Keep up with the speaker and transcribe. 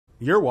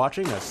You're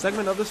watching a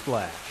segment of The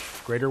Splash,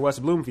 Greater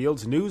West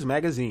Bloomfield's news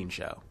magazine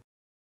show.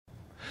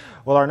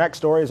 Well, our next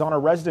story is on a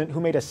resident who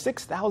made a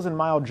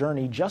 6,000-mile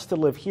journey just to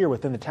live here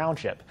within the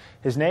township.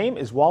 His name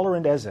is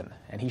Wallerend Ezin,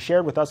 and he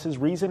shared with us his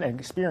reason and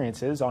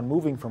experiences on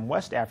moving from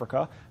West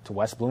Africa to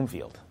West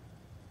Bloomfield.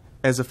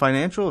 As a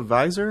financial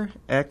advisor,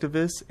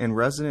 activist, and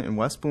resident in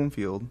West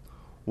Bloomfield,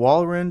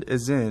 Wallerend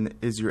Ezin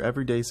is your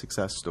everyday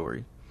success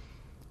story.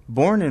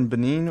 Born in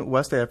Benin,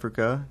 West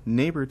Africa,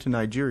 neighbor to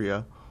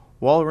Nigeria,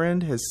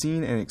 Wallerend has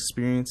seen and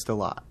experienced a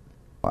lot.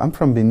 I'm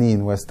from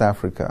Benin, West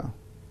Africa.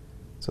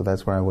 So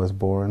that's where I was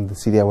born. The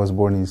city I was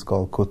born in is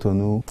called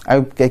Cotonou.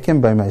 I came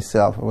by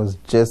myself. It was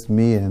just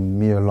me and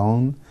me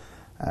alone.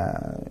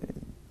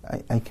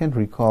 I can't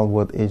recall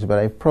what age, but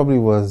I probably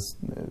was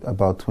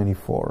about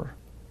 24.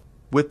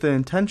 With the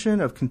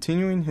intention of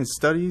continuing his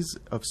studies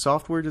of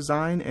software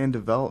design and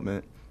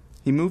development,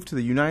 he moved to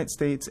the United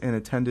States and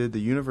attended the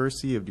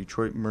University of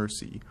Detroit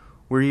Mercy,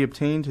 where he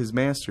obtained his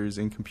master's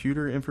in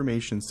computer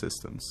information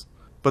systems.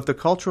 But the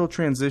cultural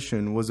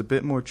transition was a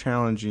bit more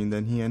challenging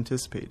than he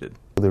anticipated.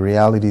 The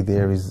reality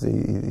there is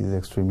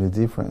extremely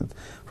different.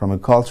 From a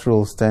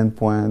cultural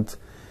standpoint,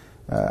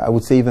 I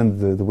would say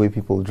even the way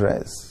people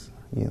dress.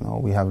 You know,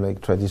 we have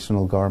like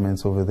traditional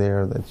garments over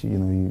there that you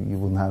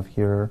wouldn't have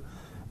here.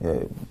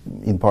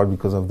 In part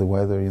because of the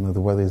weather. You know,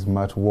 the weather is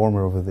much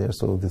warmer over there,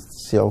 so the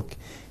silk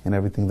and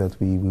everything that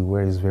we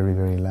wear is very,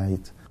 very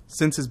light.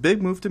 Since his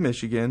big move to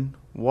Michigan,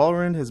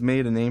 Wallerend has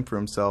made a name for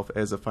himself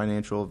as a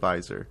financial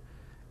advisor,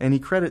 and he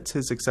credits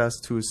his success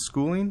to his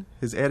schooling,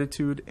 his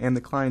attitude, and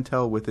the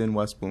clientele within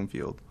West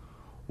Bloomfield.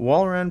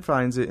 Wallerend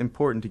finds it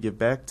important to give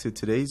back to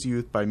today's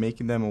youth by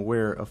making them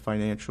aware of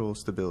financial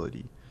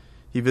stability.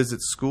 He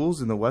visits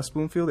schools in the West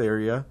Bloomfield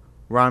area,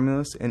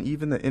 Romulus, and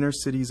even the inner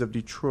cities of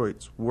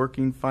Detroit,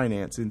 working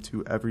finance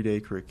into everyday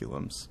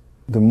curriculums.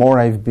 The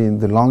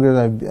longer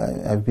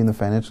I've been a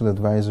financial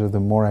advisor, the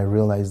more I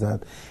realize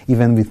that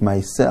even with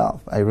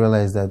myself, I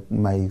realize that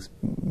my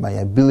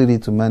ability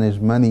to manage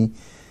money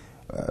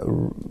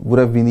would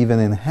have been even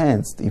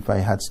enhanced if I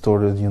had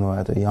started,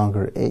 at a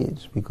younger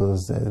age,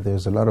 because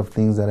there's a lot of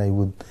things that I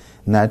would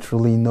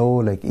naturally know,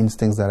 like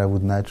instincts that I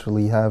would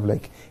naturally have,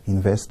 like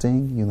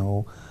investing,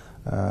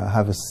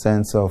 have a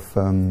sense of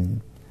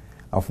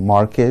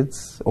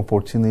markets,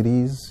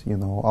 opportunities,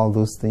 all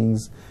those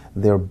things.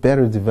 They're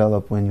better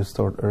developed when you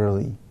start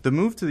early. The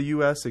move to the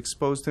U.S.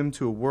 exposed him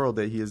to a world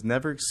that he has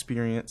never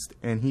experienced,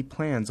 and he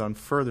plans on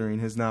furthering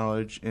his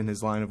knowledge in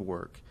his line of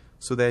work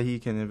so that he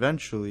can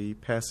eventually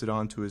pass it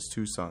on to his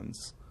two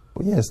sons.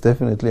 Yes,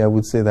 definitely. I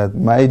would say that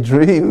my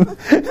dream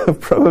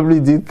probably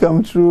did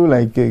come true,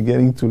 like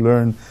getting to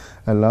learn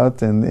a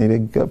lot, and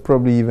it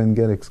probably even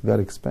got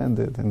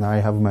expanded. And I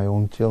have my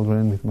own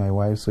children with my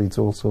wife, so it's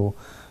also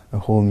a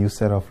whole new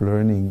set of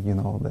learning,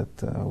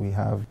 that we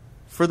have.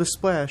 For The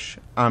Splash,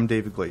 I'm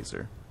David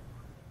Glazer.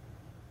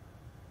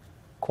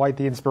 Quite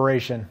the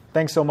inspiration.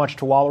 Thanks so much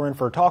to Wallerend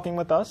for talking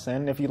with us,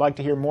 and if you'd like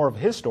to hear more of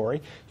his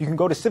story, you can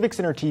go to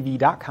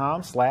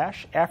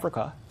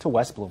civiccentertv.com/Africa to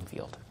West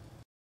Bloomfield.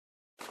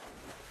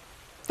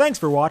 Thanks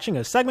for watching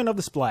a segment of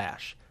The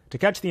Splash. To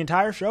catch the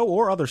entire show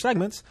or other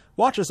segments,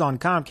 watch us on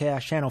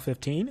Comcast Channel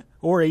 15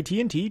 or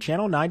AT&T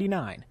Channel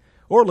 99,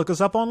 or look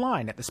us up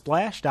online at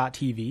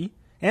thesplash.tv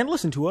and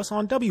listen to us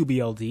on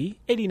WBLD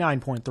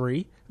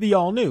 89.3, the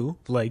all-new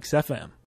Lakes FM.